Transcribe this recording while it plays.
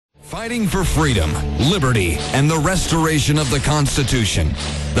Fighting for freedom, liberty, and the restoration of the Constitution.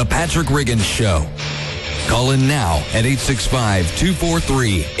 The Patrick Riggins Show. Call in now at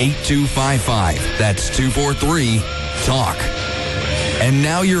 865-243-8255. That's 243-TALK. And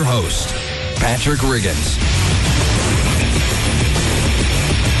now your host, Patrick Riggins.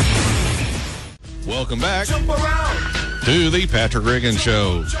 Welcome back to the Patrick Riggins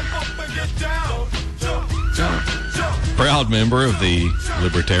Show. Proud member of the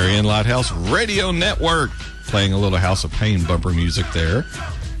Libertarian Lighthouse Radio Network. Playing a little House of Pain bumper music there.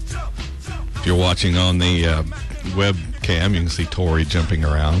 If you're watching on the webcam, you can see Tori jumping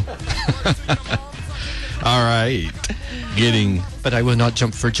around. All right. But I will not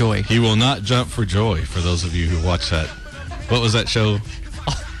jump for joy. He will not jump for joy, for those of you who watch that. What was that show?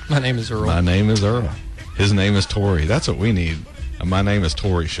 My name is Earl. My name is Earl. His name is Tori. That's what we need. A My Name is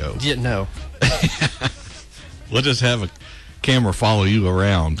Tori show. Yeah, no. We'll just have a camera follow you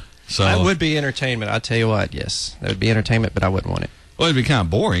around. So that would be entertainment. I tell you what, yes. That would be entertainment, but I wouldn't want it. Well, it'd be kind of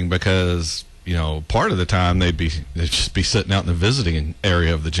boring because, you know, part of the time they'd just be sitting out in the visiting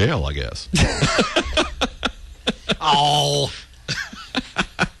area of the jail, I guess. Oh.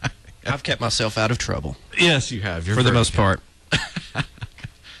 I've kept myself out of trouble. Yes, you have. For the most part.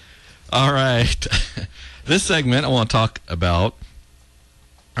 All right. This segment, I want to talk about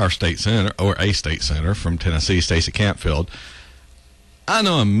our state senator, or a state senator from Tennessee, Stacey Campfield. I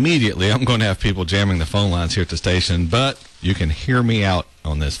know immediately I'm going to have people jamming the phone lines here at the station, but you can hear me out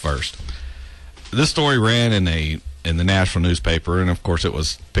on this first. This story ran in the national newspaper, and of course it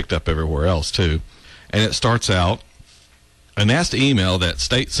was picked up everywhere else too. And it starts out, a nasty email that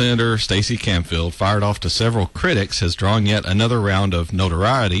State Senator Stacey Campfield fired off to several critics has drawn yet another round of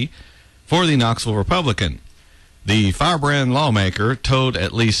notoriety for the Knoxville Republican. The firebrand lawmaker told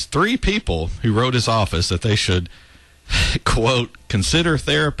at least 3 people who wrote his office that they should, quote, consider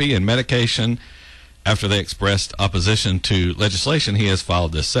therapy and medication after they expressed opposition to legislation he has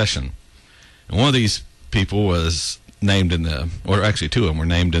filed this session. And one of these people was named in the, or actually 2 of them were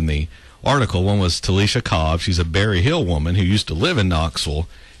named in the article. One was Talisha Cobb. She's a Berry Hill woman who used to live in Knoxville,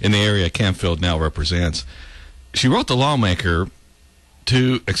 in the area Campfield now represents. She wrote the lawmaker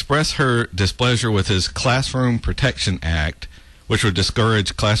to express her displeasure with his Classroom Protection Act, which would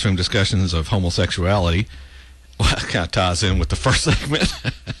discourage classroom discussions of homosexuality. Well, that kind of ties in with the first segment.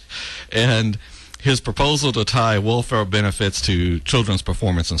 And his proposal to tie welfare benefits to children's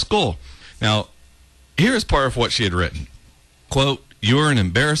performance in school. Now, here is part of what she had written. Quote, "You are an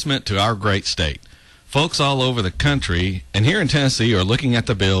embarrassment to our great state. Folks all over the country and here in Tennessee are looking at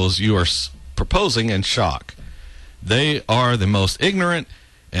the bills you are proposing in shock. They are the most ignorant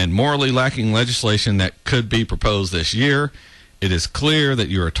and morally lacking legislation that could be proposed this year. It is clear that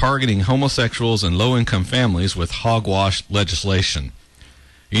you are targeting homosexuals and low-income families with hogwash legislation.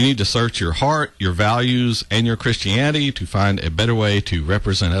 You need to search your heart, your values, and your Christianity to find a better way to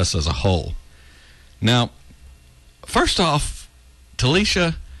represent us as a whole." Now, first off,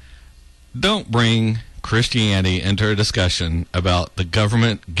 Talisha, don't bring Christianity into a discussion about the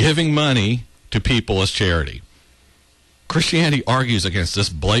government giving money to people as charity. Christianity argues against this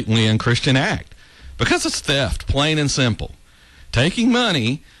blatantly unchristian act because it's theft, plain and simple. Taking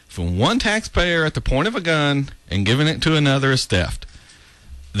money from one taxpayer at the point of a gun and giving it to another is theft.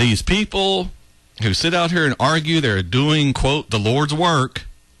 These people who sit out here and argue they're doing, quote, the Lord's work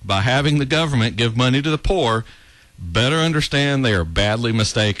by having the government give money to the poor better understand they are badly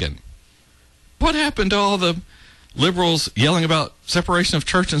mistaken. What happened to all the liberals yelling about separation of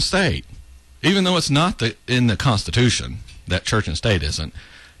church and state? Even though it's not in the Constitution, that church and state isn't,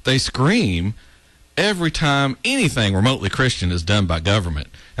 they scream every time anything remotely Christian is done by government.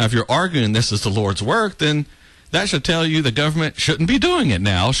 Now, if you're arguing this is the Lord's work, then that should tell you the government shouldn't be doing it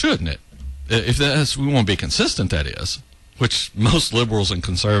now, shouldn't it? If that's, we want to be consistent, that is, which most liberals and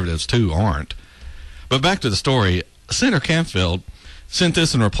conservatives, too, aren't. But back to the story, Senator Campfield sent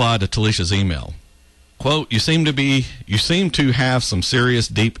this in reply to Talisha's email. Quote, you seem to have some serious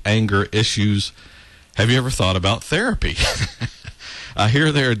deep anger issues. Have you ever thought about therapy? I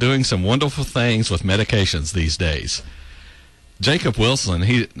hear they are doing some wonderful things with medications these days. Jacob Wilson,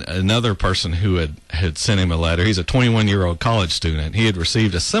 another person who had sent him a letter, he's a 21-year-old college student. He had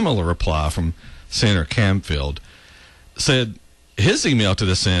received a similar reply from Senator Campfield. Said his email to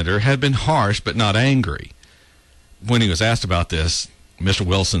the senator had been harsh but not angry. When he was asked about this, Mr.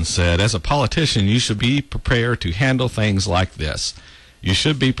 Wilson said, as a politician, you should be prepared to handle things like this. You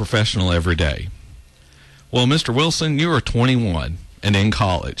should be professional every day. Well, Mr. Wilson, you are 21 and in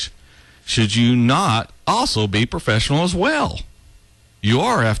college. Should you not also be professional as well? You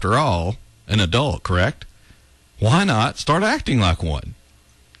are, after all, an adult, correct? Why not start acting like one?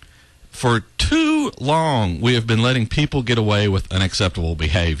 For too long, we have been letting people get away with unacceptable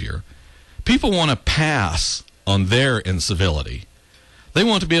behavior. People want to pass on their incivility. They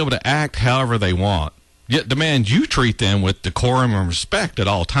want to be able to act however they want, yet demand you treat them with decorum and respect at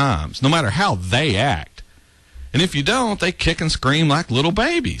all times, no matter how they act. And if you don't, they kick and scream like little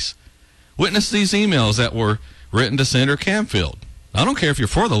babies. Witness these emails that were written to Senator Canfield. I don't care if you're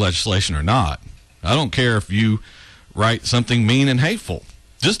for the legislation or not. I don't care if you write something mean and hateful.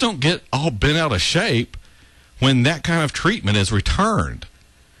 Just don't get all bent out of shape when that kind of treatment is returned.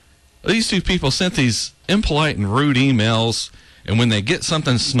 These two people sent these impolite and rude emails, and when they get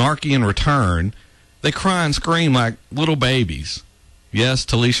something snarky in return, they cry and scream like little babies. Yes,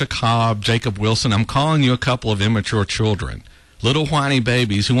 Talisha Cobb, Jacob Wilson, I'm calling you a couple of immature children. Little whiny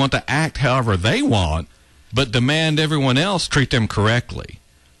babies who want to act however they want, but demand everyone else treat them correctly.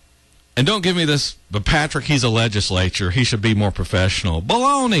 And don't give me this, but Patrick, he's a legislator, he should be more professional.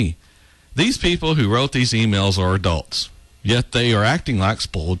 Baloney! These people who wrote these emails are adults, yet they are acting like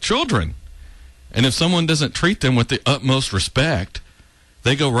spoiled children. And if someone doesn't treat them with the utmost respect,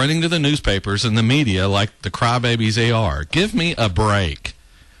 they go running to the newspapers and the media like the crybabies they are. Give me a break.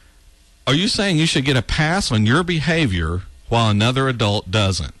 Are you saying you should get a pass on your behavior while another adult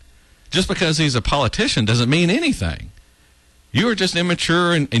doesn't? Just because he's a politician doesn't mean anything. You are just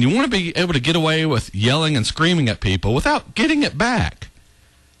immature, and you want to be able to get away with yelling and screaming at people without getting it back.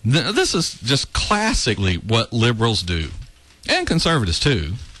 This is just classically what liberals do, and conservatives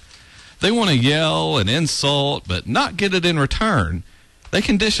too. They want to yell and insult, but not get it in return. They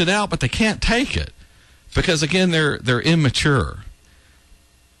can dish it out, but they can't take it because, again, they're immature.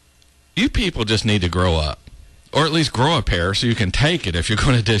 You people just need to grow up, or at least grow a pair so you can take it if you're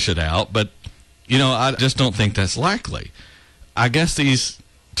going to dish it out. But, I just don't think that's likely. I guess these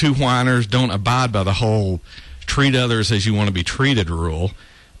two whiners don't abide by the whole treat others as you want to be treated rule.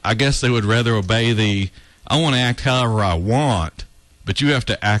 I guess they would rather obey the I want to act however I want, but you have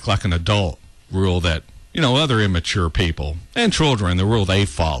to act like an adult rule that, other immature people and children, the rule they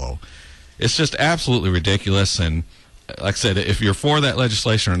follow. It's just absolutely ridiculous. And like I said, if you're for that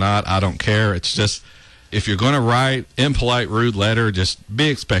legislation or not, I don't care. It's just, if you're going to write impolite, rude letter, just be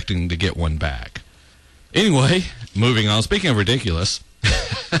expecting to get one back. Anyway, moving on. Speaking of ridiculous.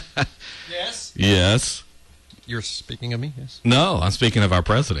 Yes? Yes. You're speaking of me, yes? No, I'm speaking of our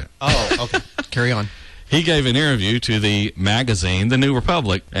president. Oh, okay. Carry on. He gave an interview to the magazine, The New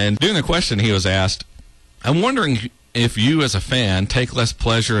Republic, and during the question he was asked, I'm wondering if you as a fan take less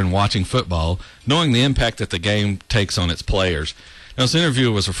pleasure in watching football, knowing the impact that the game takes on its players. Now, this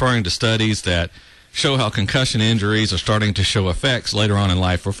interview was referring to studies that show how concussion injuries are starting to show effects later on in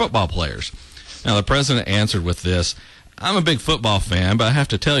life for football players. Now, the president answered with this, I'm a big football fan, but I have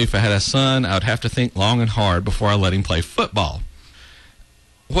to tell you, if I had a son, I would have to think long and hard before I let him play football.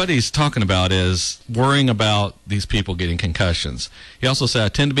 What he's talking about is worrying about these people getting concussions. He also said, I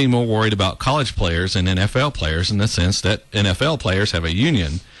tend to be more worried about college players and NFL players in the sense that NFL players have a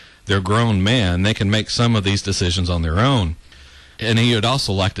union. They're grown men. They can make some of these decisions on their own. And he would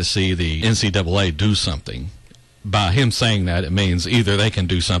also like to see the NCAA do something. By him saying that, it means either they can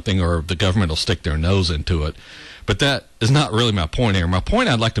do something or the government will stick their nose into it. But that is not really my point here. My point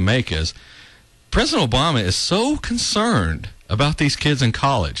I'd like to make is President Obama is so concerned about these kids in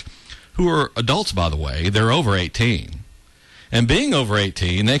college, who are adults, by the way. They're over 18. And being over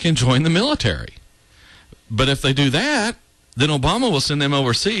 18, they can join the military. But if they do that, then Obama will send them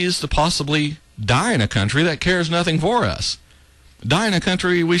overseas to possibly die in a country that cares nothing for us. Die in a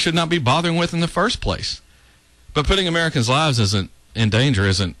country we should not be bothering with in the first place. But putting Americans' lives in danger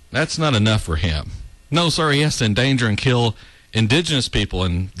that's not enough for him. No, sir, he has to endanger and kill indigenous people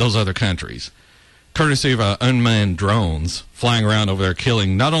in those other countries, courtesy of unmanned drones flying around over there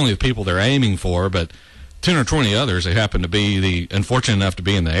killing not only the people they're aiming for, but 10 or 20 others who happen to be unfortunate enough to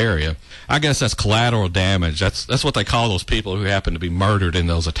be in the area. I guess that's collateral damage. That's what they call those people who happen to be murdered in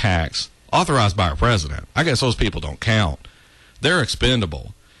those attacks, authorized by our president. I guess those people don't count. They're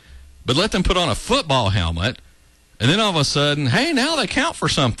expendable. But let them put on a football helmet, and then all of a sudden, hey, now they count for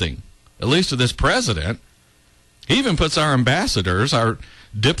something, at least to this president. He even puts our ambassadors, our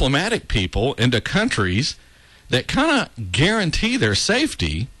diplomatic people, into countries that kind of guarantee their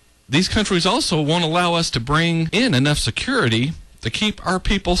safety. These countries also won't allow us to bring in enough security to keep our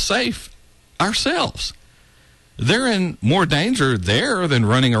people safe ourselves. They're in more danger there than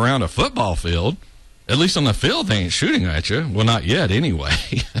running around a football field. At least on the field, they ain't shooting at you. Well, not yet anyway.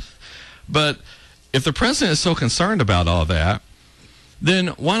 But if the president is so concerned about all that, then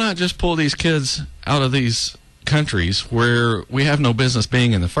why not just pull these kids out of these countries where we have no business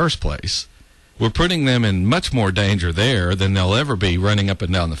being in the first place? we're putting them in much more danger there than they'll ever be running up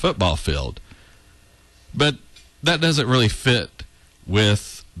and down the football field. But that doesn't really fit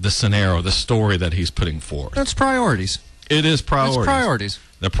with the scenario, the story that he's putting forth. That's priorities. It is priorities. It's priorities.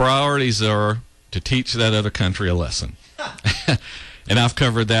 The priorities are to teach that other country a lesson. And I've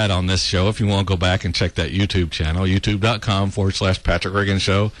covered that on this show. If you want to go back and check that YouTube channel, youtube.com/Patrick Riggin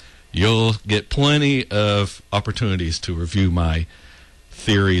Show, you'll get plenty of opportunities to review my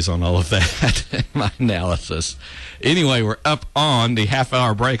theories on all of that and my analysis. Anyway, we're up on the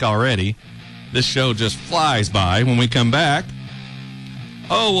half-hour break already. This show just flies by. When we come back,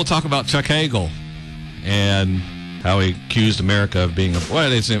 we'll talk about Chuck Hagel and how he accused America of being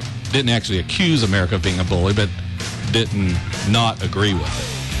didn't actually accuse America of being a bully, but didn't not agree with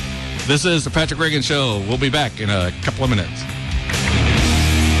it. This is the Patrick Riggin Show. We'll be back in a couple of minutes.